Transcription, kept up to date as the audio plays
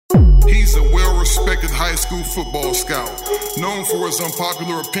He's a well-respected high school football scout, known for his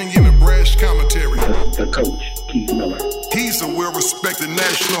unpopular opinion and brash commentary. The coach, Keith Miller. He's a well-respected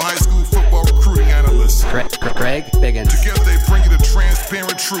national high school football recruiting analyst. Greg Biggins. Together they bring you the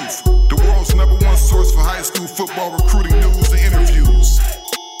transparent truth, the world's #1 source for high school football recruiting news and interviews.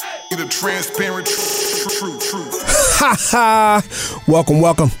 The transparent truth. Ha ha!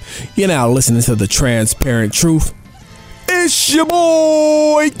 Welcome. You're now listening to the Transparent Truth. It's your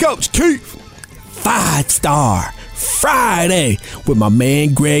boy, Coach Keith. 5-Star Friday with my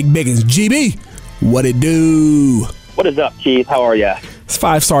man Greg Biggins. GB, what it do? What is up, Keith? How are ya? It's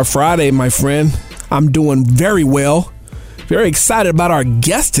 5-Star Friday, my friend. I'm doing very well. Very excited about our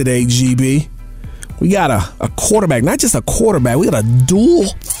guest today, GB. We got a quarterback, not just a quarterback. We got a dual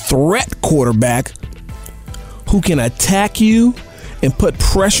threat quarterback who can attack you and put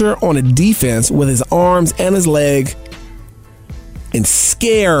pressure on a defense with his arms and his leg and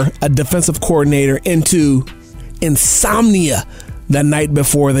scare a defensive coordinator into insomnia the night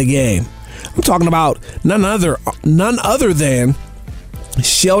before the game. I'm talking about none other than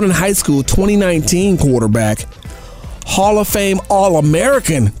Sheldon High School 2019 quarterback, Hall of Fame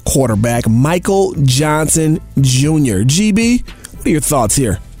All-American quarterback, Michael Johnson Jr. GB, what are your thoughts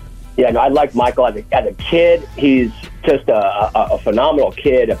here? Yeah, no, I like Michael as a kid. He's just a phenomenal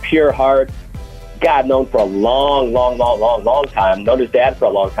kid, a pure heart. Guy I've known for a long time. Known his dad for a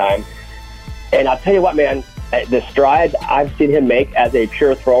long time. And I'll tell you what, man, the strides I've seen him make as a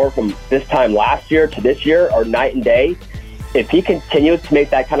pure thrower from this time last year to this year are night and day. If he continues to make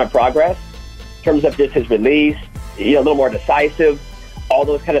that kind of progress in terms of just his release, a little more decisive, all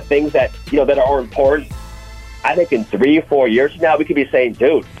those kind of things that are important, I think in 3 or 4 years from now, we could be saying,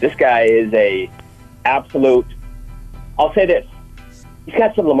 dude, this guy is a absolute, I'll say this, he's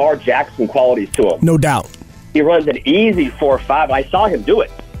got some Lamar Jackson qualities to him. No doubt. He runs an easy 4.5. I saw him do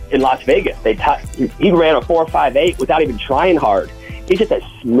it in Las Vegas. He ran a 4.58 without even trying hard. He's just a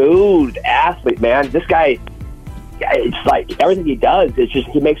smooth athlete, man. This guy, it's like everything he does,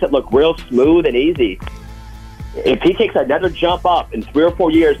 he makes it look real smooth and easy. If he takes another jump up in 3 or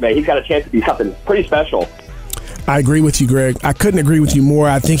 4 years, man, he's got a chance to be something pretty special. I agree with you, Greg. I couldn't agree with you more.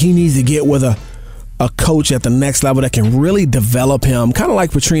 I think he needs to get with a coach at the next level that can really develop him, kind of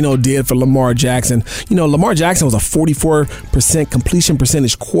like Petrino did for Lamar Jackson. Lamar Jackson was a 44% completion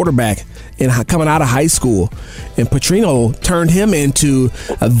percentage quarterback coming out of high school, and Petrino turned him into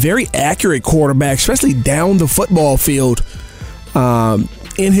a very accurate quarterback, especially down the football field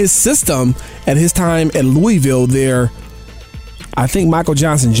in his system at his time at Louisville there. I think Michael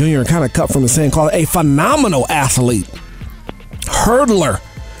Johnson Jr. kind of cut from the same cloth. A phenomenal athlete, hurdler,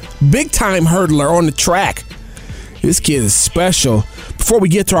 big-time hurdler on the track. This kid is special. Before we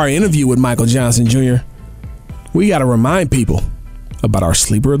get to our interview with Michael Johnson Jr., we got to remind people about our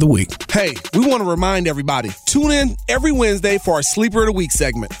Sleeper of the Week. Hey, we want to remind everybody, tune in every Wednesday for our Sleeper of the Week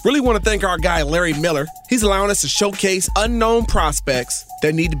segment. Really want to thank our guy, Larry Miller. He's allowing us to showcase unknown prospects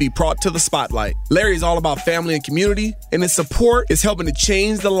that need to be brought to the spotlight. Larry is all about family and community, and his support is helping to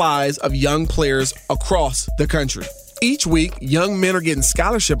change the lives of young players across the country. Each week, young men are getting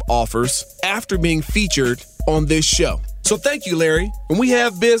scholarship offers after being featured on this show. So thank you, Larry. When we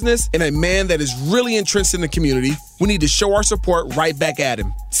have business and a man that is really entrenched in the community, we need to show our support right back at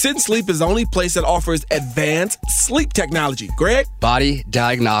him. Sit and Sleep is the only place that offers advanced sleep technology. Greg? Body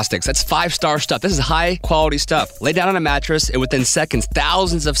diagnostics. That's 5-star stuff. This is high quality stuff. Lay down on a mattress, and within seconds,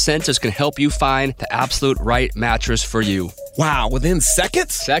 thousands of sensors can help you find the absolute right mattress for you. Wow, within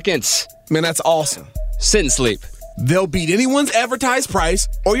seconds? Seconds. Man, that's awesome. Sit and Sleep. They'll beat anyone's advertised price,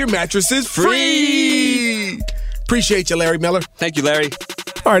 or your mattress is free. Appreciate you, Larry Miller. Thank you, Larry.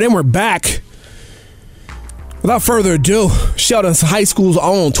 All right, and we're back. Without further ado, Sheldon High School's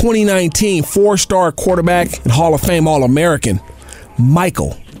own 2019 4-star quarterback and Hall of Fame All-American,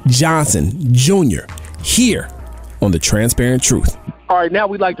 Michael Johnson Jr., here on The Transparent Truth. All right, now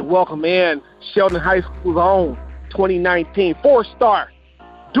we'd like to welcome in Sheldon High School's own 2019 4-star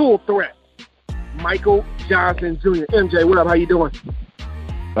dual threat, Michael Johnson Jr. MJ, what up? How you doing?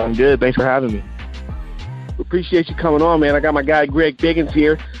 I'm good. Thanks for having me. Appreciate you coming on, man. I got my guy Greg Biggins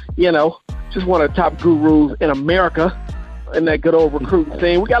here. Just one of the top gurus in America in that good old recruiting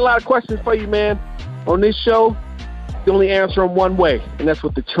scene. We got a lot of questions for you, man. On this show, you only answer them one way, and that's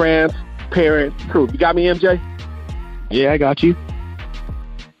with the transparent truth. You got me, MJ? Yeah, I got you.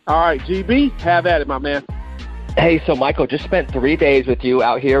 All right, GB, have at it, my man. Hey, so Michael, just spent 3 days with you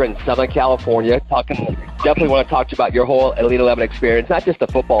out here in Southern California. Definitely want to talk to you about your whole Elite 11 experience, not just the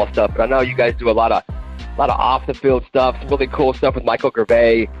football stuff, but I know you guys do a lot of off the field stuff, some really cool stuff with Michael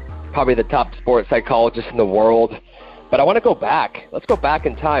Gervais, probably the top sports psychologist in the world. But I want to go back. Let's go back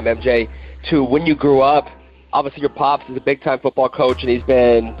in time, MJ, to when you grew up. Obviously, your pops is a big-time football coach, and he's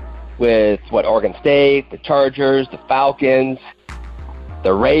been with, Oregon State, the Chargers, the Falcons,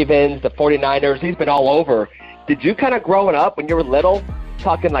 the Ravens, the 49ers. He's been all over. Did you kind of growing up when you were little,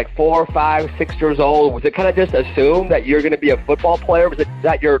 talking like 4, 5, 6 years old, was it kind of just assumed that you're going to be a football player? Was it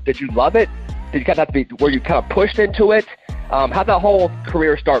did you love it? Did you kind of have to be, were you kind of pushed into it? How'd that whole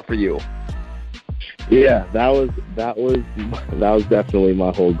career start for you? Yeah, that was definitely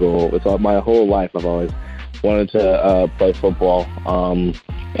my whole goal. It's all, my whole life I've always wanted to play football.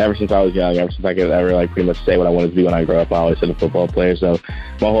 Ever since I was young, ever since I could ever pretty much say what I wanted to be when I grew up, I always said a football player. So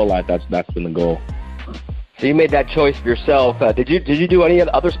my whole life, that's been the goal. So you made that choice for yourself. Did you do any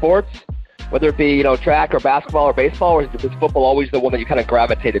other sports, whether it be track or basketball or baseball, or was football always the one that you kind of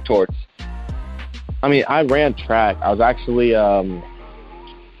gravitated towards? I mean, I ran track. I was actually a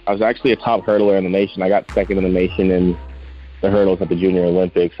top hurdler in the nation. I got second in the nation in the hurdles at the Junior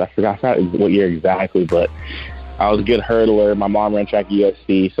Olympics. I forgot what year exactly, but I was a good hurdler. My mom ran track at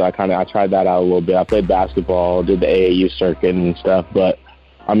USC, so I tried that out a little bit. I played basketball, did the AAU circuit and stuff, but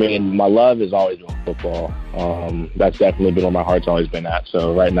I mean, my love has always been football. That's definitely been where my heart's always been at.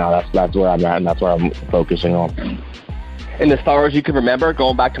 So right now, that's where I'm at, and that's where I'm focusing on. And as far as you can remember,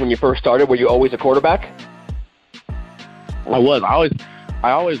 going back to when you first started, were you always a quarterback? I was. I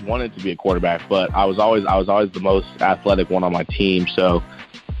always wanted to be a quarterback, but I was always the most athletic one on my team. So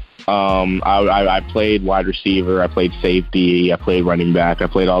I played wide receiver, I played safety, I played running back, I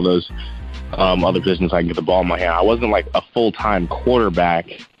played all those other positions I can get the ball in my hand. I wasn't like a full-time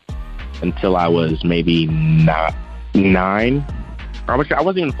quarterback until I was maybe 9. I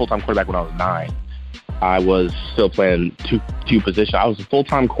wasn't even a full-time quarterback when I was 9. I was still playing two positions. I was a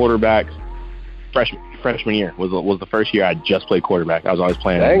full-time quarterback freshman year was the first year I just played quarterback. I was always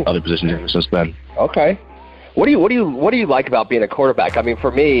playing other positions since then. Okay. What do you like about being a quarterback? I mean,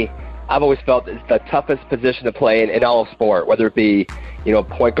 for me, I've always felt it's the toughest position to play in all of sport, whether it be,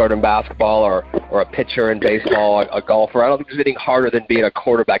 point guard in basketball or a pitcher in baseball, a golfer. I don't think there's anything harder than being a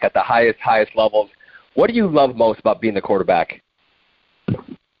quarterback at the highest levels. What do you love most about being the quarterback?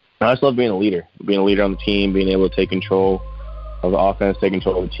 I just love being a leader on the team, being able to take control of the offense, take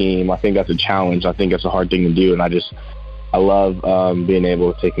control of the team. I think that's a challenge. I think that's a hard thing to do, and I love being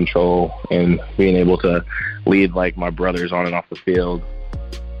able to take control and being able to lead like my brothers on and off the field.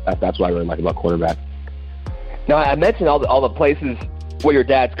 That's what I really like about quarterback. Now, I mentioned all the places where your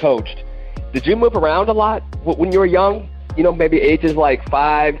dad's coached. Did you move around a lot when you were young? Maybe ages like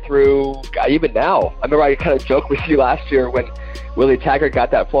 5 through even now. I remember I kind of joked with you last year when Willie Taggart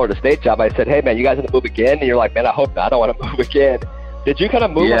got that Florida State job. I said, "Hey, man, you guys going to move again?" And you're like, "Man, I hope not. I don't want to move again." Did you kind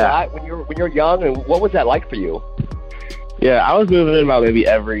of move a lot when you were young, and what was that like for you? Yeah, I was moving about maybe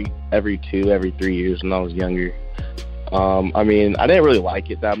every 2, every 3 years when I was younger. I mean, I didn't really like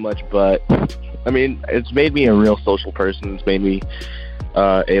it that much, but I mean, it's made me a real social person. It's made me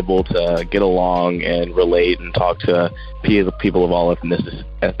able to get along and relate and talk to people of all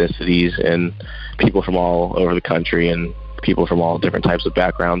ethnicities and people from all over the country and people from all different types of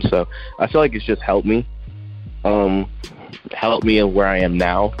backgrounds. So I feel like it's just helped me where I am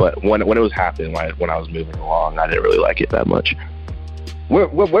now. But when it was happening, when I was moving along, I didn't really like it that much. Where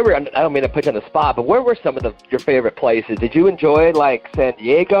were, I don't mean to put you on the spot, but where were some of your favorite places? Did you enjoy like San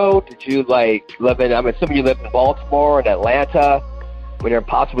Diego? Did you live in, I'm assuming you lived in Baltimore and Atlanta when you're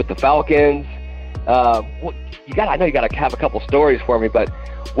possibly with the Falcons? I know you got to have a couple stories for me, but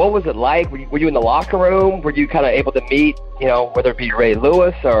what was it like? Were you in the locker room? Were you kind of able to meet, whether it be Ray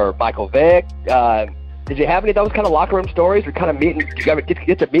Lewis or Michael Vick? Did you have any of those kind of locker room stories? Or kind of meeting? Did you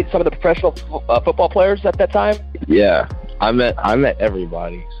get to meet some of the professional football players at that time? Yeah, I met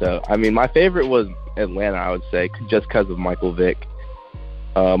everybody. So I mean, my favorite was Atlanta, I would say, just because of Michael Vick.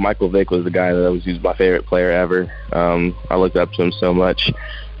 Michael Vick was the guy that was my favorite player ever. I looked up to him so much.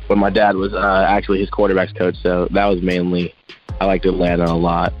 When my dad was actually his quarterback's coach, so that was mainly, I liked Atlanta a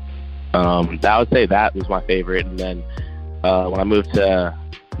lot. I would say that was my favorite. And then when I moved to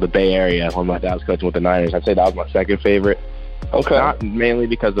the Bay Area, when my dad was coaching with the Niners, I'd say that was my second favorite. Okay. Not mainly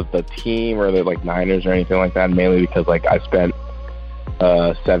because of the team or the Niners or anything like that, mainly because I spent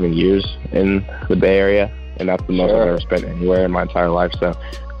 7 years in the Bay Area, and that's the most I've ever spent anywhere in my entire life. So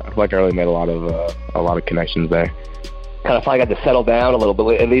I feel like I really made a lot of connections there. Kind of finally got to settle down a little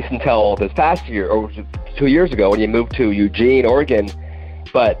bit, at least until this past year, or 2 years ago when you moved to Eugene, Oregon.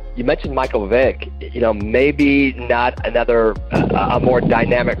 But you mentioned Michael Vick, maybe not a more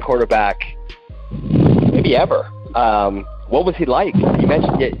dynamic quarterback, maybe ever. What was he like? You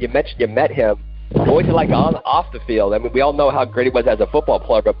mentioned you met him. What was he like off the field? I mean, we all know how great he was as a football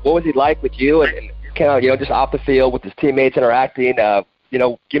player, but what was he like with you? And kind of, just off the field with his teammates interacting?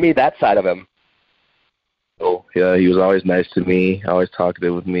 Give me that side of him. Oh, yeah, he was always nice to me, always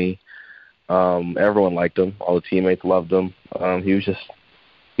talkative with me. Everyone liked him. All the teammates loved him. He was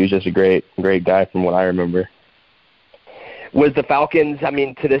just a great guy from what I remember. Was the Falcons,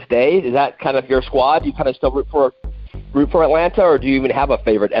 to this day, is that kind of your squad? Do you kind of still root for Atlanta, or do you even have a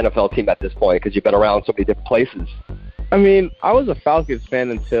favorite NFL team at this point because you've been around so many different places? I was a Falcons fan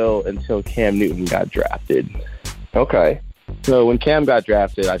until Cam Newton got drafted. Okay. So when Cam got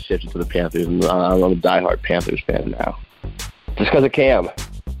drafted, I shifted to the Panthers, and I'm a diehard Panthers fan now. Just because of Cam?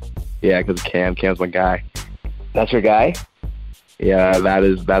 Yeah, because of Cam. Cam's my guy. That's your guy? Yeah,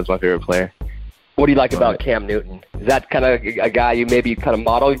 that's my favorite player. What do you like about Cam Newton? Is that kind of a guy you maybe kind of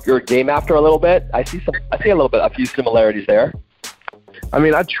model your game after a little bit? I see a few similarities there.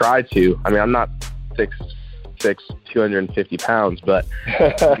 I try to. I'm not 6'6", 250 pounds, but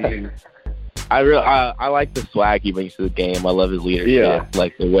I like the swag he brings to the game. I love his leadership,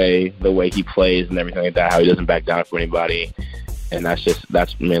 like the way he plays and everything like that. How he doesn't back down for anybody, and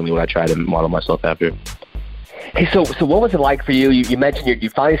that's mainly what I try to model myself after. Hey, so what was it like for you? You mentioned you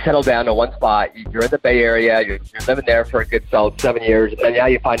finally settled down to one spot. You're in the Bay Area. You're living there for a good solid 7 years, and then now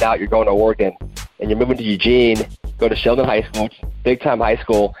you find out you're going to Oregon, and you're moving to Eugene, go to Sheldon High School, big-time high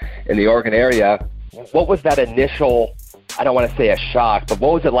school in the Oregon area. What was that initial, I don't want to say a shock, but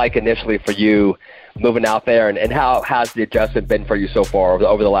what was it like initially for you moving out there, and how has the adjustment been for you so far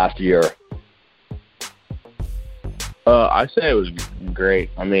over the last year? I say it was great.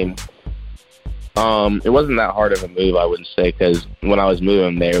 It wasn't that hard of a move, I wouldn't say, because when I was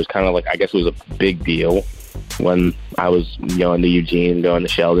moving there, it was kind of like, I guess it was a big deal when I was going to Eugene, going to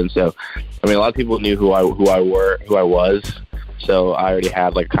Sheldon. So, a lot of people knew who I was. So I already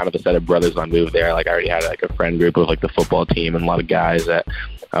had like kind of a set of brothers when I moved there. Like I already had like a friend group of like the football team and a lot of guys that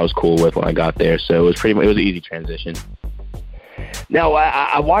I was cool with when I got there. So it was an easy transition. Now,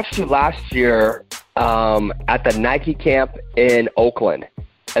 I watched you last year at the Nike camp in Oakland.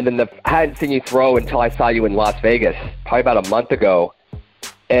 And then I hadn't seen you throw until I saw you in Las Vegas, probably about a month ago.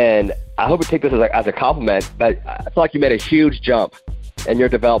 And I hope you take this as a compliment, but I feel like you made a huge jump in your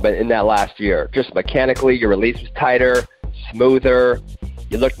development in that last year. Just mechanically, your release was tighter, smoother.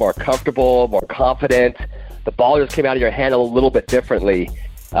 You looked more comfortable, more confident. The ball just came out of your hand a little bit differently.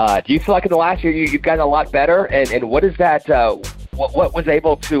 Do you feel like in the last year you've gotten a lot better? And what is that? What was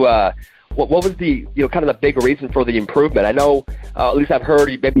able to? What was the kind of the big reason for the improvement? I know, at least I've heard,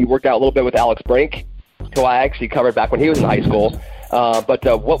 you maybe worked out a little bit with Alex Brink, who I actually covered back when he was in high school. But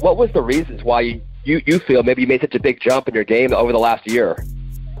what was the reasons why you feel maybe you made such a big jump in your game over the last year?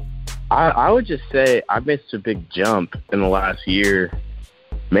 I would just say I made such a big jump in the last year,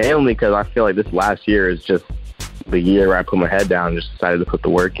 mainly because I feel like this last year is just the year where I put my head down and just decided to put the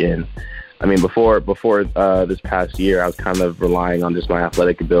work in. Before this past year, I was kind of relying on just my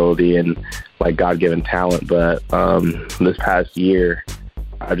athletic ability and like God-given talent. But this past year,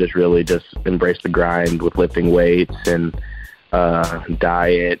 I just really just embraced the grind with lifting weights and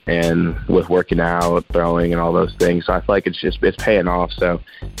diet and with working out, throwing, and all those things. So I feel like it's paying off. So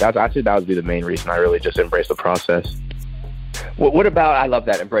that would be the main reason I really just embraced the process. What about, I love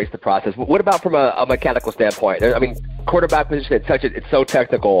that, embrace the process. What about from a mechanical standpoint? Quarterback position, it's so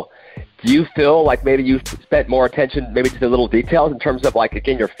technical. Do you feel like maybe you spent more attention maybe to the little details in terms of like,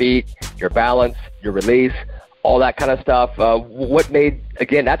 again, your feet, your balance, your release, all that kind of stuff? What made,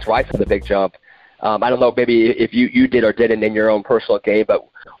 again, that's right from the big jump. I don't know maybe if you did or didn't in your own personal game, but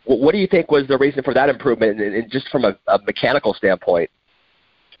what do you think was the reason for that improvement and just from a mechanical standpoint?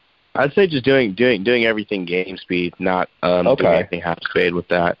 I'd say just doing everything game speed, not doing anything half speed with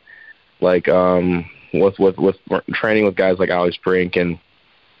that. Like with training with guys like Alex Brink and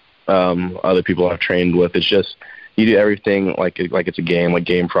other people I've trained with, it's just you do everything like it's a game, like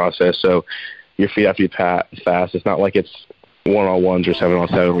game process. So your feet have to be fast. It's not like it's 1-on-1s or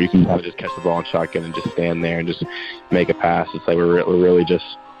 7-on-7 where you can kind of just catch the ball in shotgun and just stand there and just make a pass. It's like we're really just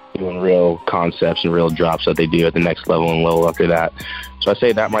doing real concepts and real drops that they do at the next level and level after that. So I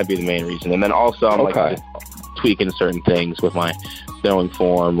say that might be the main reason. And then also I'm like just tweaking certain things with my throwing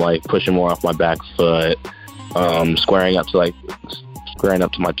form, like pushing more off my back foot, squaring up to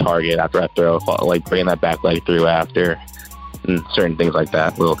my target after I throw, like bringing that back leg through after, and certain things like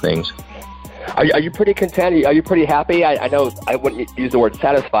that, little things. Are you pretty content? Are you pretty happy? I know I wouldn't use the word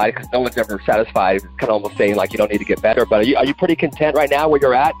satisfied because no one's ever satisfied. It's kind of almost saying like you don't need to get better. But are you pretty content right now where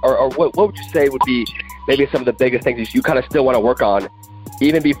you're at? Or what would you say would be maybe some of the biggest things you kind of still want to work on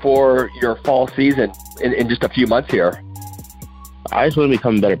even before your fall season in just a few months here? I just want to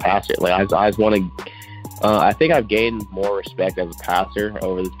become a better passer. Like I just want I think I've gained more respect as a passer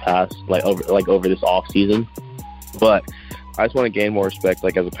over this off season, but I just want to gain more respect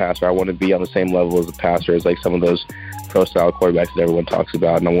as a passer. I want to be on the same level as a passer as some of those pro style quarterbacks that everyone talks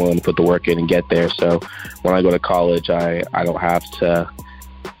about, and I'm willing to put the work in and get there. So when I go to college, I don't have to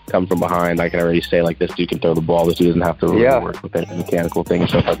come from behind. I can already say this dude can throw the ball. This dude doesn't have to really work with any mechanical things and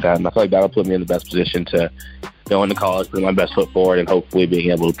stuff like that. And I feel like that'll put me in the best position to go into college, put my best foot forward, and hopefully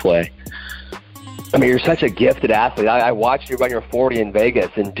being able to play. I mean, you're such a gifted athlete. I watched you run your 40 in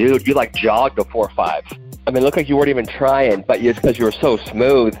Vegas, and dude, you jogged a 4.5. I mean, it looked like you weren't even trying, but it's because you were so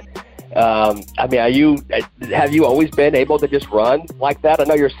smooth. I mean, have you always been able to just run like that? I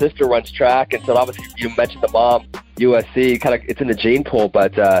know your sister runs track, and so obviously you mentioned the mom, USC, it's in the gene pool,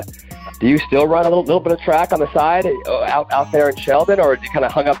 but do you still run a little bit of track on the side out there in Sheldon, or do you kind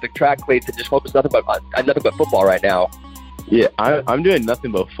of hung up the track cleats and just focus nothing but football right now? Yeah, I'm doing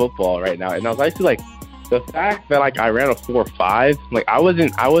nothing but football right now, and I was actually the fact that I ran a 4.5, I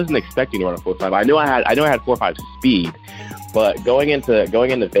wasn't expecting to run a 4.5. I knew I had 4.5 speed, but going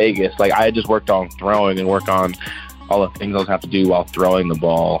into Vegas, I had just worked on throwing and worked on all the things I was have to do while throwing the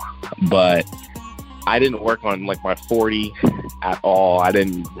ball, but I didn't work on my 40 at all. I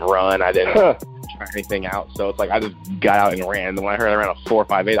didn't run. I didn't try anything out. So it's I just got out and ran. And when I heard I ran a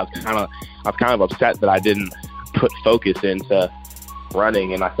 4.58, I was kind of upset that I didn't put focus into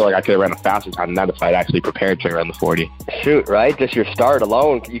running, and I feel like I could have ran a faster time than that if I'd actually prepared to run the 40. Shoot, right? Just your start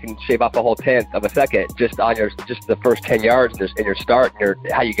alone, you can shave off a whole tenth of a second just on just the first 10 yards in your start and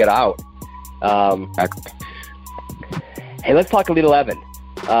how you get out. Hey, let's talk Elite 11.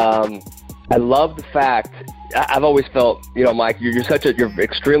 I love the fact, I've always felt, Mike, you're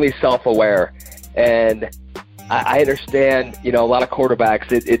extremely self-aware, and I understand, a lot of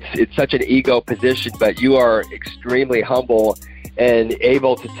quarterbacks, it's such an ego position, but you are extremely humble and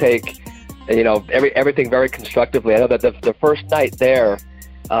able to take, everything very constructively. I know that the first night there,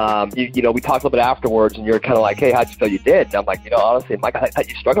 we talked a little bit afterwards, and you're kind of hey, how'd you feel you did? And I'm honestly, Mike, I thought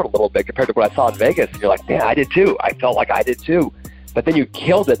you struggled a little bit compared to what I saw in Vegas. And you're man, I did too. I felt like I did too. But then you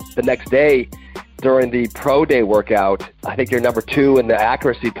killed it the next day during the pro day workout. I think you're number 2 in the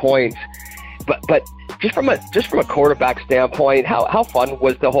accuracy points. But just from a quarterback standpoint, how fun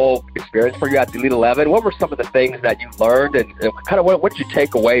was the whole experience for you at the Elite 11? What were some of the things that you learned, and kind of what did you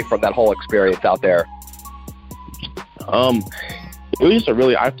take away from that whole experience out there? It was just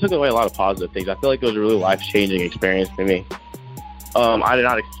I took away a lot of positive things. I feel like it was a really life-changing experience for me. I did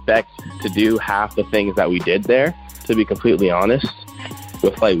not expect to do half the things that we did there, to be completely honest,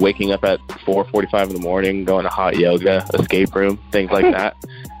 with waking up at 4:45 in the morning, going to hot yoga, escape room, things like that.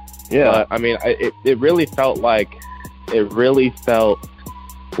 Yeah, I mean, it really felt like a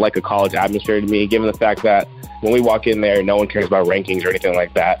college atmosphere to me, given the fact that when we walk in there, no one cares about rankings or anything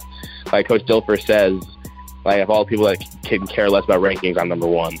like that. Coach Dilfer says, of all the people that can care less about rankings, I'm number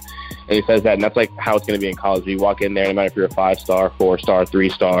 1. And he says that, and that's how it's going to be in college. You walk in there, no matter if you're a 5-star, 4-star,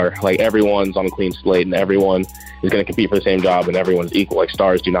 3-star, everyone's on a clean slate, and everyone is going to compete for the same job, and everyone's equal.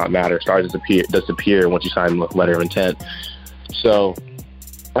 Stars do not matter. Stars disappear once you sign the letter of intent. So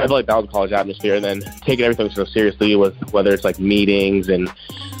I feel like that was a college atmosphere, and then taking everything so seriously with whether it's meetings and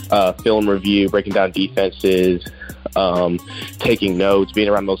film review, breaking down defenses, taking notes, being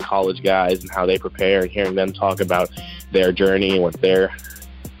around those college guys and how they prepare, and hearing them talk about their journey and what their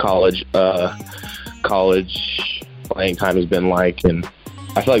college playing time has been like. And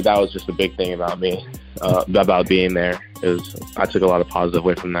I feel like that was just a big thing about me, about being there. I took a lot of positive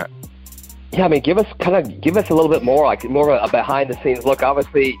away from that. Yeah, I mean, give us a little bit more, more of a behind-the-scenes look.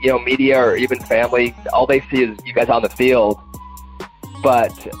 Obviously, media or even family, all they see is you guys on the field.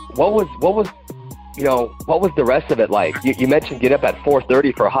 But what was the rest of it like? You mentioned get up at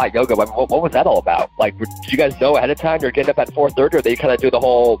 4:30 for a hot yoga. I mean, what was that all about? Did you guys know ahead of time you're getting up at 4:30, or they kind of do the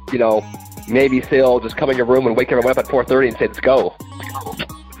whole, Navy SEAL, just come in your room and wake everyone up at 4:30 and say, let's go?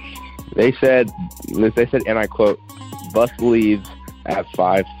 They said, and I quote, bus leaves at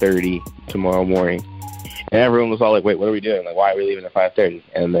 5:30 tomorrow morning. And everyone was all wait, what are we doing? Why are we leaving at 5:30?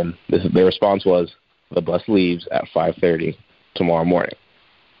 And then their response was, the bus leaves at 5:30 tomorrow morning.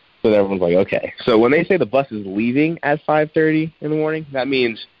 So everyone's okay. So when they say the bus is leaving at 5:30 in the morning, that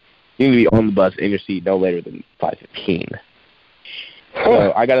means you need to be on the bus in your seat no later than 5:15.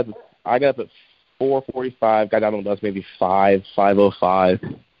 So I got up at 4:45, got down on the bus maybe 5:05.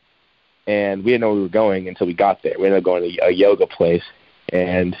 And we didn't know where we were going until we got there. We ended up going to a yoga place,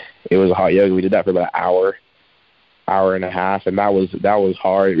 and it was a hot yoga. We did that for about an hour and a half, and that was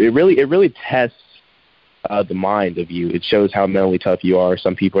hard. It really tests the mind of you. It shows how mentally tough you are.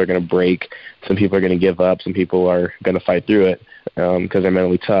 Some people are going to break. Some people are going to give up. Some people are going to fight through it because they're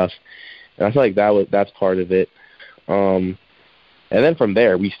mentally tough. And I feel like that's part of it. And then from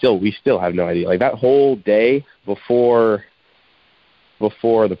there, we still have no idea. Like that whole day before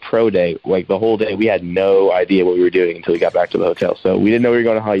the pro day, like the whole day, we had no idea what we were doing until we got back to the hotel. So we didn't know we were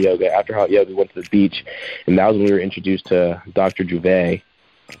going to hot yoga. After hot yoga, we went to the beach, and that was when we were introduced to Dr. Juve,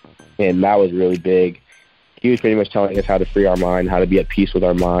 and that was really big. He was pretty much telling us how to free our mind, how to be at peace with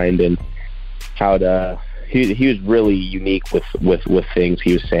our mind, and how to. He was really unique with things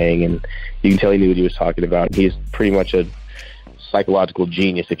he was saying, and you can tell he knew what he was talking about. He's pretty much a psychological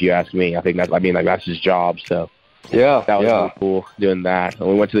genius, if you ask me. I think that's his job. So yeah, that was really cool doing that. And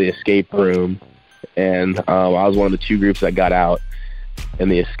we went to the escape room, and I was one of the 2 groups that got out in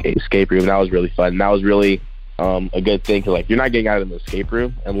the escape room. And that was really fun. And that was really a good thing, because like you're not getting out of the escape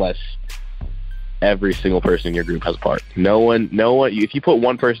room unless every single person in your group has a part. No one. If you put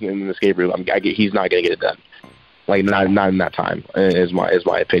one person in the escape room, he's not going to get it done. Like not in that time is my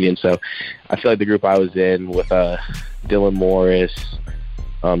opinion. So I feel like the group I was in with Dylan Morris,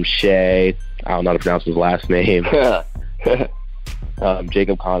 Shea, I don't know how to pronounce his last name,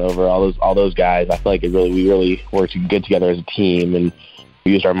 Jacob Conover, all those guys. I feel like we really worked good together as a team, and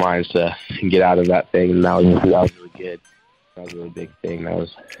we used our minds to get out of that thing. And that was really good. That was a really big thing. That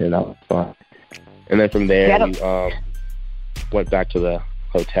was fun. And then from there, we went back to the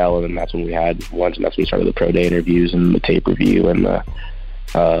hotel, and then that's when we had lunch, and that's when we started the pro day interviews and the tape review and the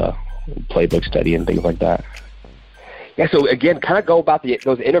playbook study and things like that. Yeah, so again, kind of go about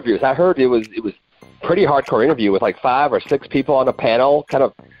those interviews. I heard it was pretty hardcore interview with like 5 or 6 people on the panel, kind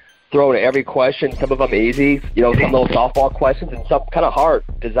of throwing every question, some of them easy, some little softball questions, and some kind of hard,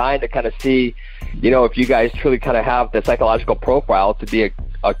 designed to kind of see, if you guys truly kind of have the psychological profile to be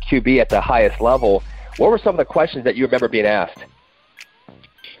a QB at the highest level. What were some of the questions that you remember being asked?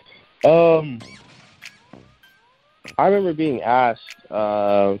 I remember being asked,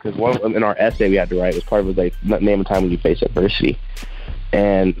 because one in our essay we had to write was part of it, like, name a time when you face adversity.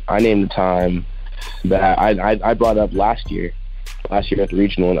 And I named the time that I brought up last year at the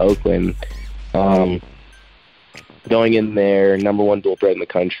regional in Oakland. Going in there, number 1 dual threat in the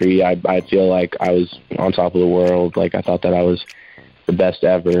country, I feel like I was on top of the world. Like, I thought that I was the best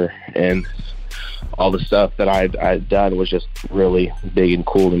ever, and all the stuff that I'd done was just really big and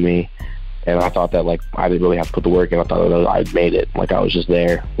cool to me. And I thought that, like, I didn't really have to put the work in. I thought that I'd made it. Like, I was just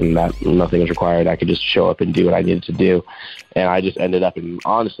there, and that nothing was required. I could just show up and do what I needed to do. And I just ended up, and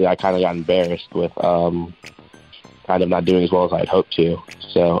honestly, I kind of got embarrassed with kind of not doing as well as I had hoped to.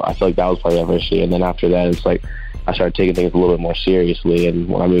 So I feel like that was part of the adversity. And then after that, it's like I started taking things a little bit more seriously. And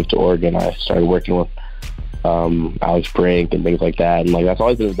when I moved to Oregon, I started working with Alex Brink and things like that. And, like, that's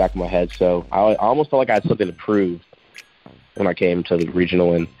always been in the back of my head. So I almost felt like I had something to prove when I came to the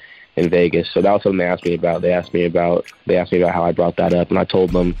regional in Vegas. So that was something they asked me about. They asked me about how I brought that up, and I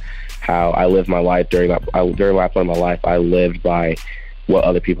told them how I lived my life during that point of my life. I lived by what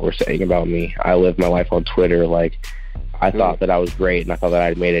other people were saying about me. I lived my life on Twitter like I thought that I was great, and I thought that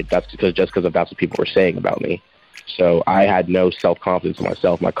I'd made it. That's because that's what people were saying about me. So I had no self-confidence in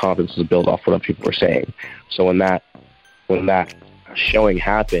myself. My confidence was built off what other people were saying. So when that showing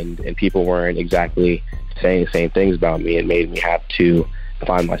happened and people weren't exactly saying the same things about me, it made me have to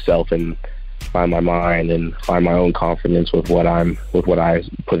find myself and find my mind and find my own confidence with what I was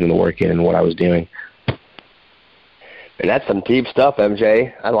putting the work in and what I was doing. And that's some deep stuff,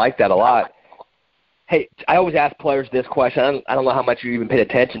 MJ. I like that a lot. Hey, I always ask players this question. I don't know how much you even paid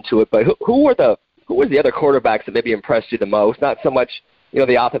attention to it, but who were the other quarterbacks that maybe impressed you the most? Not so much,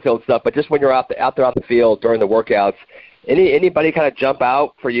 the off the field stuff, but just when you're out there on the field during the workouts. Anybody kind of jump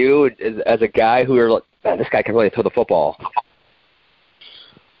out for you as a guy who you're like, man, this guy can really throw the football?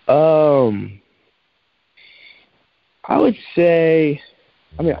 I would say,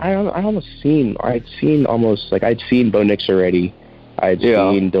 I'd seen Bo Nix already. I'd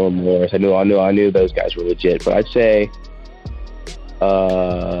seen Dylan Morris. I knew those guys were legit. But I'd say,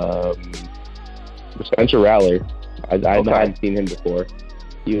 Spencer Rattler. I hadn't seen him before.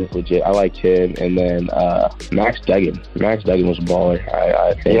 He was legit. I liked him. And then Max Duggan. Max Duggan was a baller,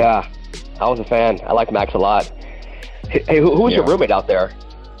 I think. Yeah, I was a fan. I liked Max a lot. Hey, who was your roommate out there?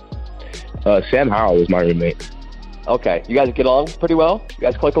 Sam Howell was my roommate. Okay. You guys get along pretty well? You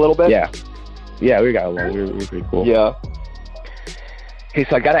guys click a little bit? Yeah, we got along. We were pretty cool. Yeah. Hey,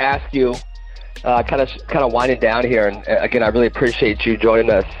 so I got to ask you, kind of winding down here, and again, I really appreciate you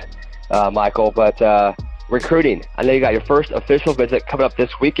joining us, Michael, but recruiting. I know you got your first official visit coming up this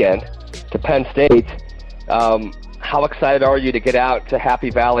weekend to Penn State. How excited are you to get out to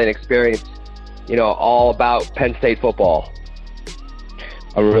Happy Valley and experience, all about Penn State football?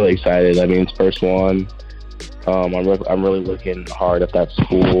 I'm really excited. I mean, it's first one. I'm really looking hard at that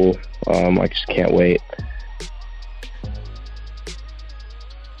school. I just can't wait.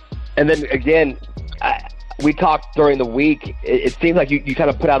 And then again, we talked during the week. It seems like you kind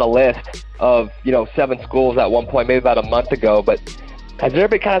of put out a list of 7 schools at one point, maybe about a month ago. But has there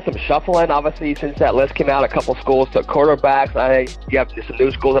been kind of some shuffling? Obviously, since that list came out, a couple schools took quarterbacks. I think you have some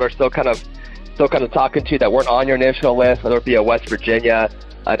new schools that are still kind of talking to you that weren't on your initial list, whether it be a West Virginia,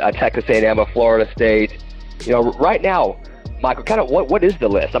 a Texas A&M, a Florida State. Right now, Michael, kind of what is the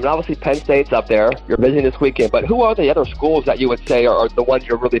list? I mean, obviously Penn State's up there. You're visiting this weekend, but who are the other schools that you would say are the ones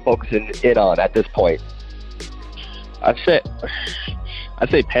you're really focusing in on at this point? I'd say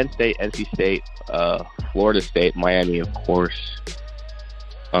Penn State, NC State, Florida State, Miami, of course,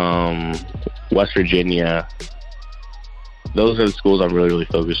 West Virginia. Those are the schools I'm really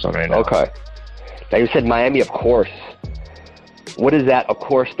focused on right now. Okay. Now you said Miami, of course. What does that, of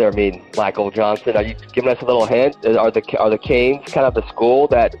course, there mean, Michael Johnson? Are you giving us a little hint? Are the Canes kind of the school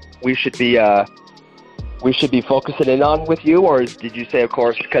that we should be focusing in on with you, or did you say, of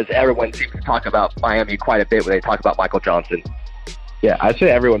course, because everyone seems to talk about Miami quite a bit when they talk about Michael Johnson? Yeah, I'd say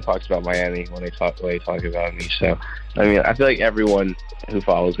everyone talks about Miami when they talk about me. So, I mean, I feel like everyone who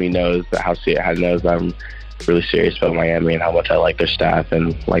follows me knows knows I'm really serious about Miami and how much I like their staff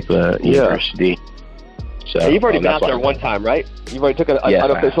and like the university. So and you've already been out there one time, right? You've already took an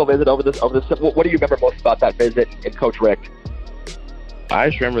unofficial visit over this. What do you remember most about that visit and Coach Richt? I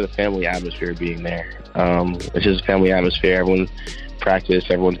just remember the family atmosphere being there. It's just a family atmosphere. Everyone practice.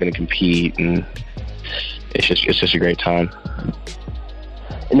 Everyone's going to compete, and it's just a great time.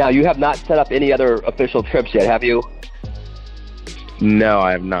 Now, you have not set up any other official trips yet, have you? No,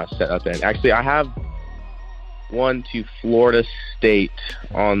 I have not set up any. Actually, I have one to Florida State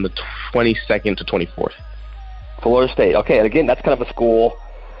on the 22nd to 24th. Florida State. Okay, and again, that's kind of a school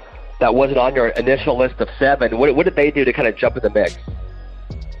that wasn't on your initial list of 7. What did they do to kind of jump in the mix?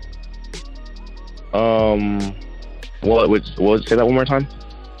 Say that one more time?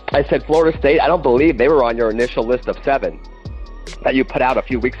 I said Florida State. I don't believe they were on your initial list of 7 that you put out a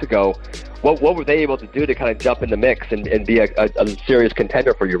few weeks ago. What were they able to do to kind of jump in the mix and be a serious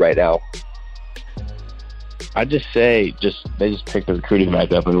contender for you right now? I'd just say they just picked the recruiting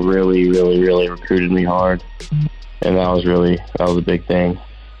back up and really recruited me hard. And that was a big thing.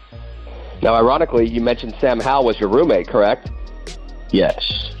 Now, ironically, you mentioned Sam Howell was your roommate, correct?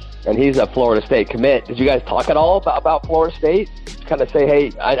 Yes. And he's a Florida State commit. Did you guys talk at all about Florida State? Kind of say,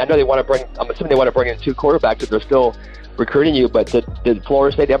 hey, I know I'm assuming they want to bring in 2 quarterbacks if they're still recruiting you, but did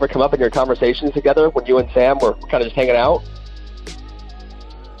Florida State ever come up in your conversations together when you and Sam were kind of just hanging out?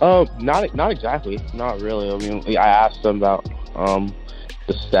 Not exactly. Not really. I mean, I asked them about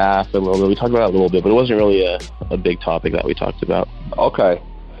the staff a little bit. We talked about it a little bit, but it wasn't really a big topic that we talked about. Okay.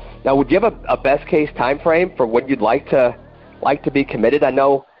 Now, would you have a best case time frame for when you'd like to be committed? I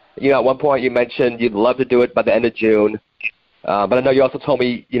know, at one point you mentioned you'd love to do it by the end of June, but I know you also told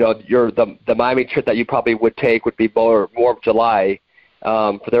me, the Miami trip that you probably would take would be more of July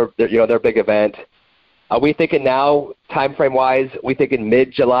for their big event. Are we thinking now, time frame wise? We thinking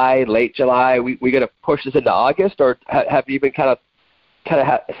mid July, late July? We gonna push this into August, or have you even kind of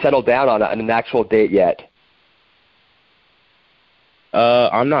settled down on an actual date yet?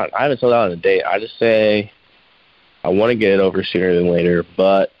 I'm not. I haven't settled on a date. I just say I want to get it over sooner than later,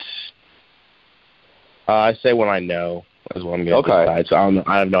 but I say when I know is what I'm going to decide. So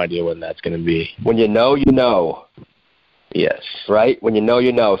I have no idea when that's going to be. When you know, you know. Yes. Right? When you know,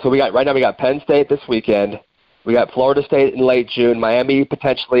 you know. So right now we got Penn State this weekend. We got Florida State in late June. Miami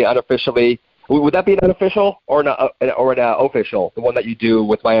potentially unofficially. Would that be an unofficial or an official, the one that you do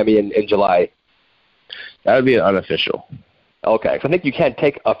with Miami in July? That would be an unofficial. Okay. So I think you can't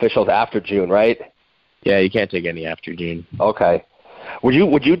take officials after June, right? Yeah, you can't take any after June. Okay.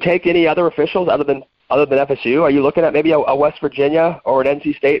 Would you take any other officials other than FSU? Are you looking at maybe a West Virginia or an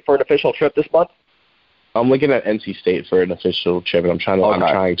NC State for an official trip this month? I'm looking at NC State for an official trip, and I'm trying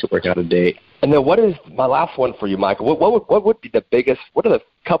to work out a date. And then what is my last one for you, Michael? What would be the biggest? What are the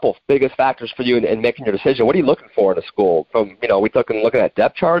couple biggest factors for you in making your decision? What are you looking for in a school? From we looking at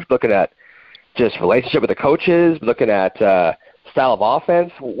depth charts, looking at just relationship with the coaches, looking at style of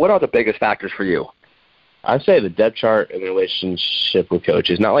offense. What are the biggest factors for you? I'd say the depth chart and the relationship with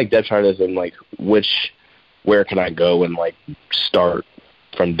coaches. Not like depth chart as in like where can I go and like start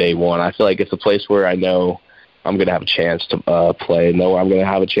from day one. I feel like it's a place where I know I'm going to have a chance to play, know I'm going to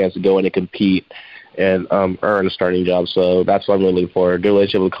have a chance to go in and compete and earn a starting job. So that's what I'm really looking for, a good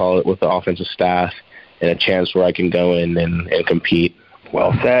relationship with the offensive staff and a chance where I can go in and compete.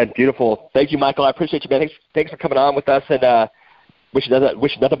 Well said. Beautiful. Thank you, Michael. I appreciate you, man. Thanks for coming on with us, and wish you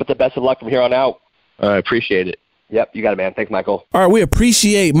nothing but the best of luck from here on out. I appreciate it. Yep, you got it, man. Thanks, Michael. All right, we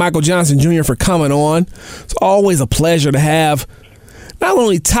appreciate Michael Johnson Jr. for coming on. It's always a pleasure to have not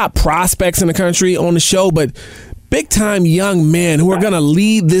only top prospects in the country on the show, but big-time young men who are going to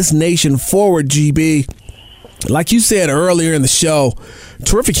lead this nation forward, GB. Like you said earlier in the show,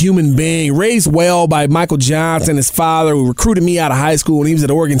 terrific human being, raised well by Michael Johnson, his father, who recruited me out of high school when he was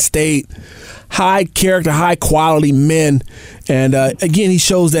at Oregon State. High character, high quality men. And, again, he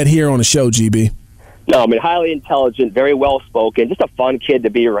shows that here on the show, GB. No, I mean, highly intelligent, very well-spoken, just a fun kid to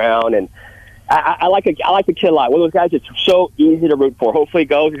be around. And I like the kid a lot. One of those guys that's so easy to root for. Hopefully he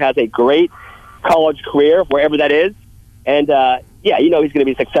goes and has a great college career, wherever that is. And, he's going to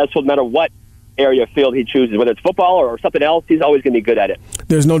be successful no matter what area of field he chooses, whether it's football or something else. He's always going to be good at it.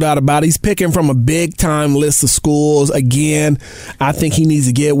 There's no doubt about it. He's picking from a big-time list of schools. Again, I think he needs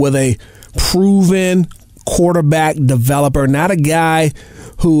to get with a proven quarterback developer, not a guy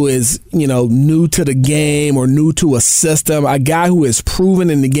who is, new to the game or new to a system, a guy who is proven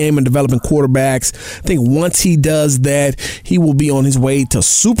in the game and developing quarterbacks. I think once he does that, he will be on his way to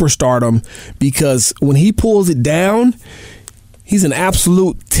superstardom, because when he pulls it down, he's an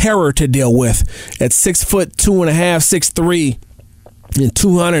absolute terror to deal with at 6'2.5", 6'3", and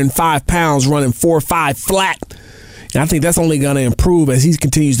 205 pounds, running 4.5 flat. And I think that's only going to improve as he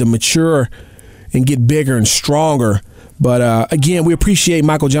continues to mature and get bigger and stronger. But again, we appreciate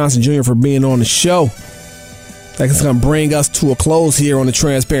Michael Johnson Jr. for being on the show. That's going to bring us to a close here on The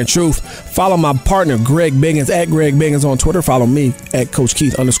Transparent Truth. Follow my partner, Greg Biggins, at Greg Biggins on Twitter. Follow me at Coach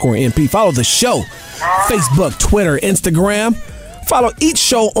Keith _MP. Follow the show, Facebook, Twitter, Instagram. Follow each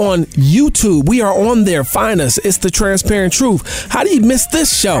show on YouTube. We are on there. Find us. It's The Transparent Truth. How do you miss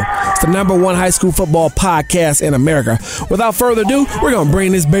this show? It's the #1 high school football podcast in America. Without further ado, we're going to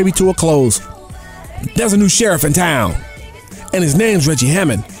bring this baby to a close. There's a new sheriff in town, and his name's Reggie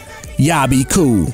Hammond. Y'all be cool.